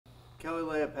Keli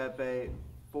Leaupepe,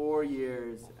 4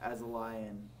 years as a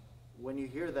Lion. When you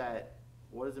hear that,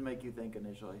 what does it make you think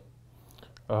initially?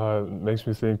 It makes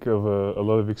me think of a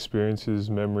lot of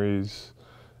experiences, memories,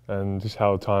 and just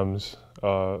how time's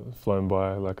flown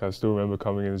by. Like I still remember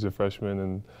coming in as a freshman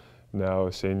and now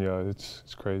a senior. It's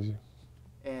crazy.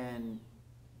 And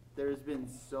there's been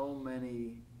so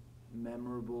many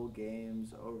memorable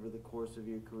games over the course of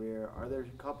your career. Are there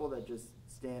a couple that just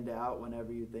stand out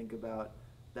whenever you think about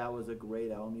that was a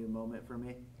great LMU moment for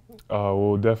me?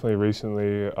 Well, definitely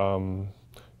recently,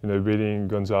 beating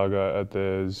Gonzaga at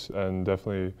theirs and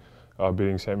definitely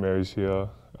beating St. Mary's here,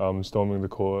 storming the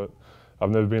court.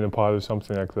 I've never been a part of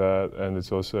something like that, and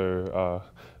it's also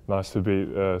nice to beat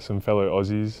some fellow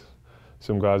Aussies,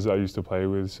 some guys that I used to play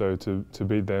with. So to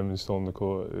beat them and storm the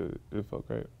court, it felt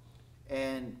great.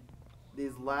 And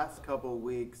these last couple of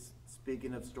weeks,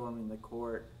 speaking of storming the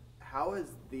court, how has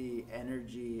the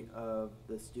energy of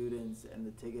the students and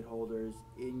the ticket holders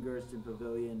in Gersten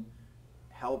Pavilion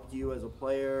helped you as a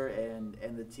player and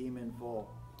the team in full?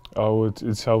 Oh,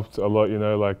 it's helped a lot,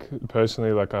 like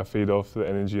personally, like I feed off the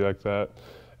energy like that.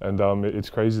 And it's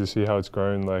crazy to see how it's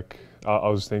grown. Like I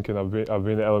was thinking, I've been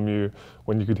at LMU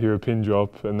when you could hear a pin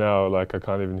drop, and now like I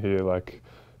can't even hear like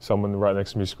someone right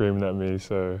next to me screaming at me.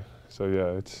 So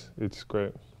yeah, it's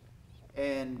great.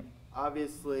 And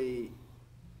obviously,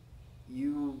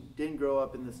 you didn't grow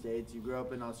up in the States, you grew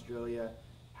up in Australia.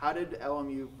 How did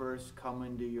LMU first come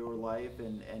into your life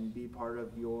and be part of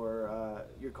your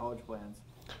college plans?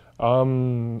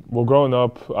 Well, growing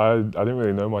up, I didn't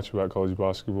really know much about college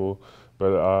basketball,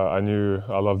 but I knew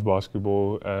I loved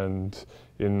basketball. And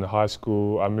in high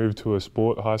school, I moved to a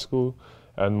sport high school,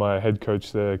 and my head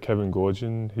coach there, Kevin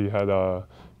Gorgian, he had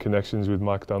connections with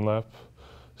Mike Dunlap.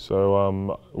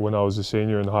 So when I was a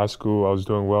senior in high school, I was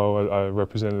doing well. I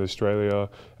represented Australia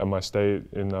and my state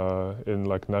in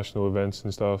like national events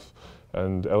and stuff.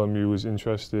 And LMU was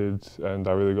interested, and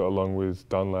I really got along with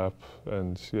Dunlap,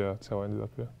 and yeah, that's how I ended up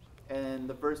here. And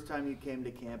the first time you came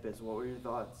to campus, what were your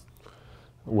thoughts?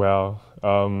 Wow.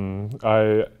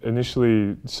 I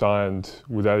initially signed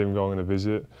without even going on a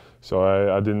visit, so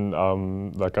I didn't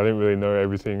I didn't really know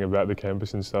everything about the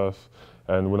campus and stuff.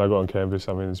 And when I got on campus,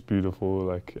 I mean, it's beautiful,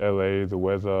 like LA, the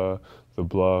weather, the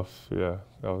bluff. Yeah,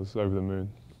 I was over the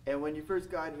moon. And when you first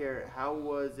got here, how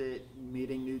was it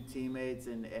meeting new teammates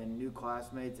and new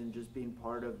classmates and just being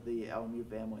part of the LMU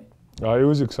family? It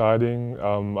was exciting.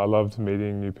 I loved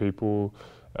meeting new people,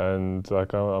 and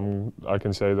like I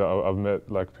can say that I've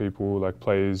met like people, like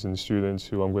players and students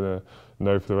who I'm gonna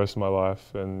know for the rest of my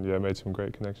life, and yeah, made some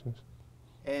great connections.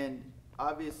 And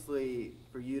obviously,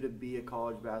 for you to be a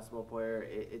college basketball player,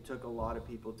 it took a lot of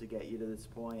people to get you to this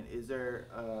point. Is there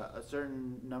a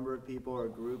certain number of people or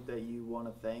group that you want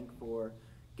to thank for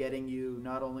getting you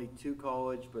not only to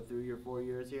college but through your 4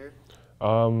 years here?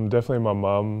 Definitely my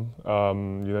mum,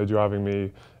 driving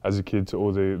me as a kid to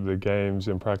all the games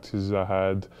and practices I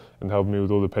had and helping me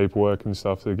with all the paperwork and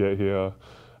stuff to get here.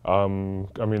 I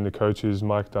mean, the coaches,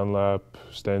 Mike Dunlap,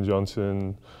 Stan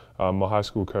Johnson, my high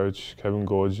school coach, Kevin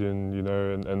Gorgian,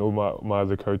 and all my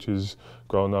other coaches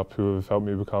growing up who have helped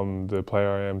me become the player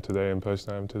I am today and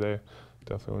person I am today.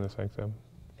 Definitely want to thank them.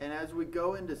 And as we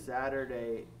go into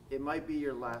Saturday, it might be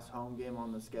your last home game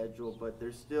on the schedule, but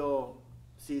there's still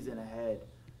season ahead.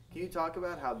 Can you talk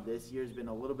about how this year's been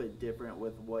a little bit different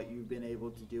with what you've been able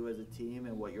to do as a team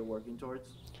and what you're working towards?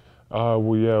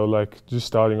 Well, yeah, like just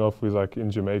starting off with like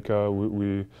in Jamaica,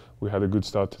 we had a good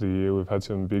start to the year. We've had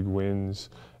some big wins,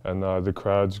 and the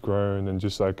crowd's grown, and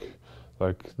just like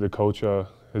the culture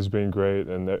has been great,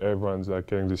 and everyone's like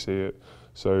getting to see it.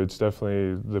 So it's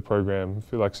definitely the program. I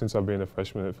feel like since I've been a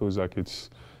freshman, it feels like it's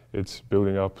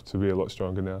building up to be a lot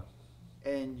stronger now.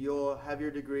 And you'll have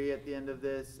your degree at the end of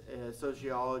this,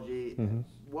 sociology. Mm-hmm.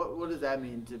 What does that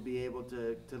mean to be able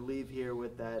to leave here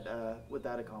with that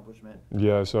accomplishment?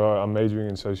 Yeah, so I'm majoring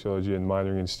in sociology and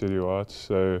minoring in studio arts.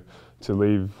 So to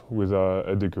leave with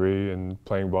a degree and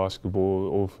playing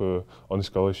basketball all on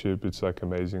scholarship, it's like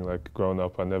amazing. Like growing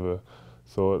up, I never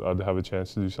thought I'd have a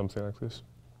chance to do something like this.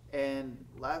 And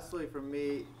lastly, for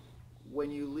me,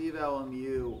 when you leave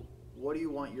LMU, what do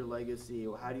you want your legacy?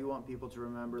 How do you want people to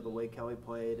remember the way Keli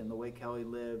played and the way Keli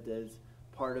lived as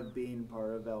part of being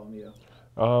part of LMU?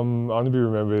 I want to be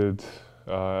remembered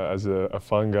as a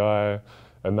fun guy,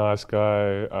 a nice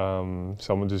guy,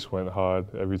 someone just went hard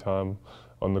every time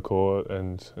on the court,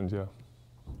 and yeah.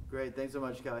 Great. Thanks so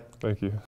much, Keli. Thank you.